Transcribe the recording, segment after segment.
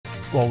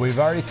Well, we've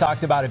already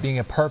talked about it being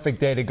a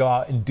perfect day to go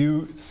out and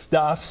do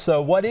stuff.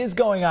 So what is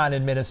going on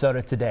in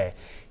Minnesota today?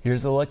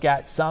 Here's a look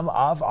at some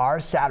of our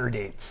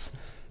Saturdates.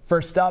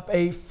 First up,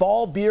 a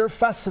fall beer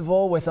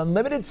festival with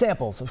unlimited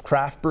samples of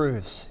craft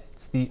brews.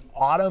 It's the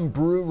Autumn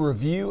Brew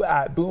Review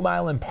at Boom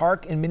Island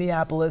Park in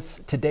Minneapolis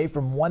today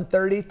from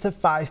 1:30 to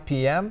 5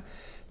 p.m.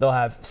 They'll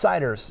have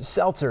ciders,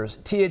 seltzers,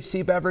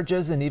 THC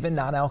beverages, and even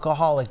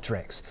non-alcoholic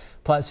drinks.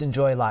 Plus,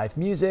 enjoy live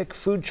music,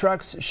 food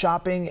trucks,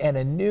 shopping, and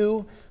a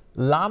new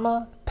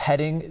llama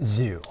petting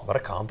zoo. What a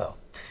combo.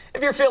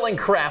 If you're feeling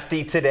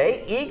crafty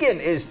today,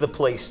 Eagan is the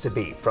place to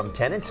be. From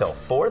 10 until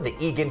 4, the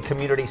Eagan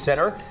Community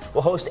Center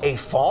will host a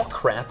fall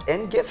craft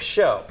and gift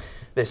show.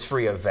 This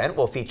free event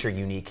will feature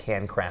unique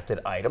handcrafted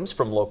items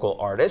from local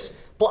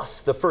artists.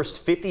 Plus, the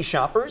first 50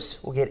 shoppers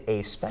will get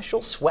a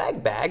special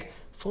swag bag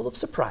full of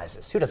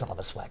surprises. Who doesn't love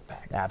a swag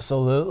bag?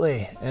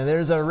 Absolutely. And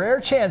there's a rare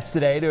chance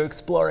today to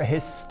explore a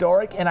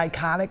historic and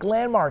iconic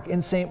landmark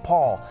in St.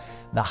 Paul.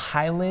 The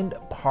Highland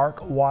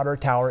Park Water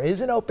Tower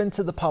isn't open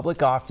to the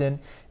public often.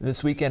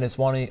 This weekend is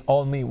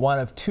only one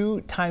of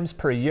 2 times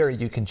per year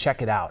you can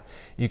check it out.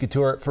 You can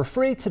tour it for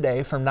free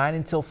today from 9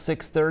 until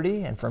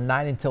 6:30 and from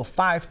 9 until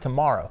 5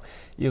 tomorrow.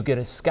 You'll get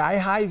a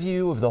sky-high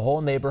view of the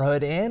whole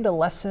neighborhood and a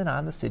lesson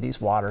on the city's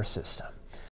water system.